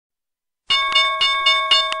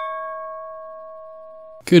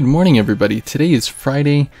Good morning, everybody. Today is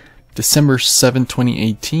Friday, December 7th,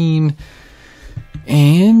 2018,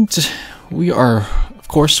 and we are, of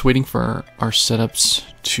course, waiting for our setups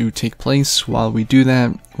to take place. While we do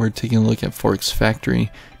that, we're taking a look at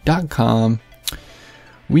ForexFactory.com.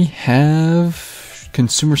 We have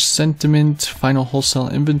consumer sentiment, final wholesale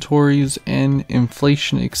inventories, and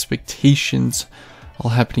inflation expectations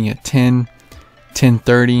all happening at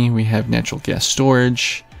 10:30. We have natural gas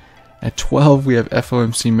storage. At 12, we have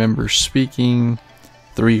FOMC members speaking.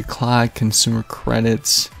 3 o'clock, consumer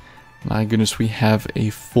credits. My goodness, we have a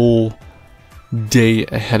full day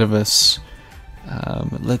ahead of us.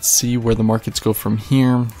 Let's see where the markets go from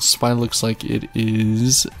here. SPY looks like it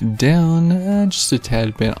is down just a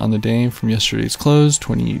tad bit on the day from yesterday's close,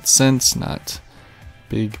 28 cents. Not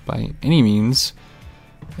big by any means.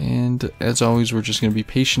 And as always, we're just going to be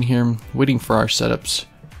patient here, waiting for our setups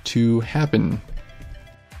to happen.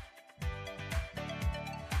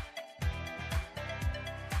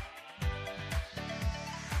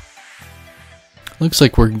 Looks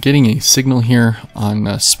like we're getting a signal here on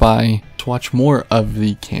SPY. To watch more of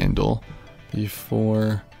the candle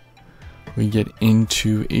before we get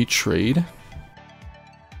into a trade.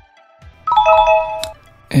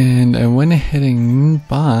 And I went ahead and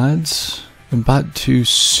bought too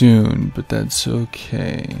soon, but that's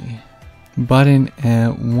okay. Bought in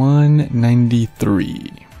at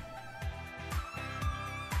 193.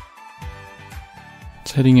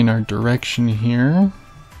 It's heading in our direction here.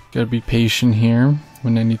 Gotta be patient here.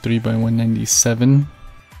 193 by 197.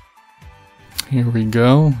 Here we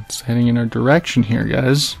go. It's heading in our direction here,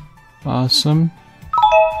 guys. Awesome.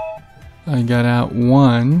 I got out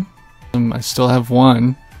one. I still have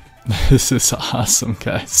one. This is awesome,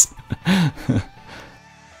 guys.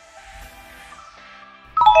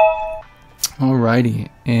 Alrighty,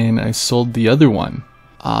 and I sold the other one.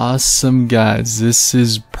 Awesome, guys. This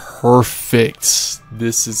is perfect.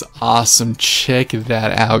 This is awesome. Check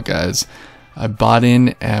that out, guys. I bought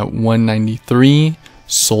in at 193,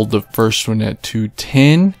 sold the first one at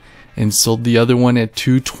 210, and sold the other one at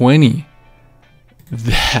 220.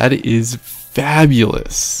 That is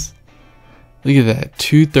fabulous. Look at that.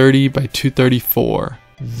 230 by 234.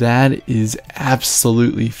 That is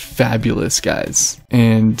absolutely fabulous, guys.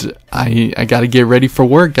 And I gotta get ready for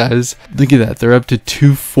work, guys. Look at that. They're up to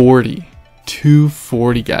 240.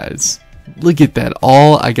 240, guys. Look at that.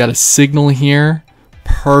 I got a signal here.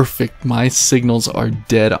 Perfect. My signals are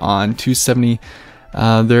dead on. 270.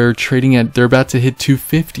 They're about to hit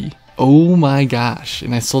 250. Oh my gosh.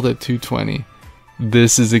 And I sold at 220.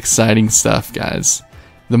 This is exciting stuff, guys.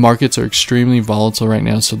 The markets are extremely volatile right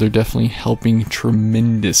now, so they're definitely helping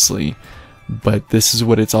tremendously. But this is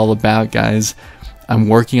what it's all about, guys. I'm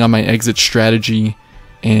working on my exit strategy,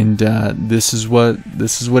 and this is what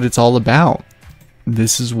it's all about.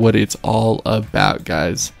 This is what it's all about,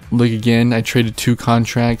 guys. Look again. I traded 2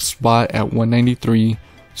 contracts, bought at 193,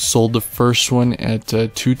 sold the first one at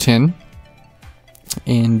 210,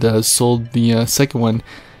 and sold the second one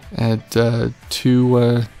at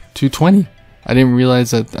 220. I didn't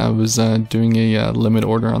realize that I was doing a limit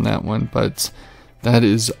order on that one, but that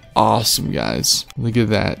is awesome, guys. Look at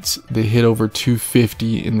that. They hit over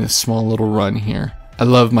 250 in this small little run here. I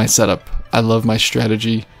love my setup. I love my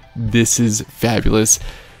strategy. This is fabulous.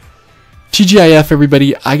 TGIF,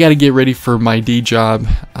 everybody. I got to get ready for my day job.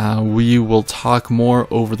 We will talk more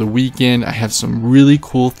over the weekend. I have some really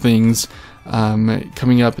cool things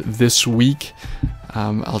coming up this week.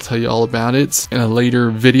 I'll tell you all about it in a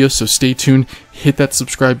later video, so stay tuned. Hit that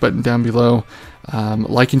subscribe button down below.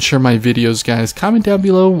 Like and share my videos, guys. Comment down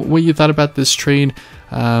below what you thought about this trade.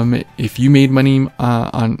 If you made money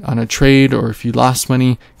on a trade, or if you lost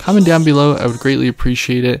money, comment down below. I would greatly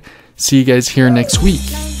appreciate it. See you guys here next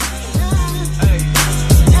week.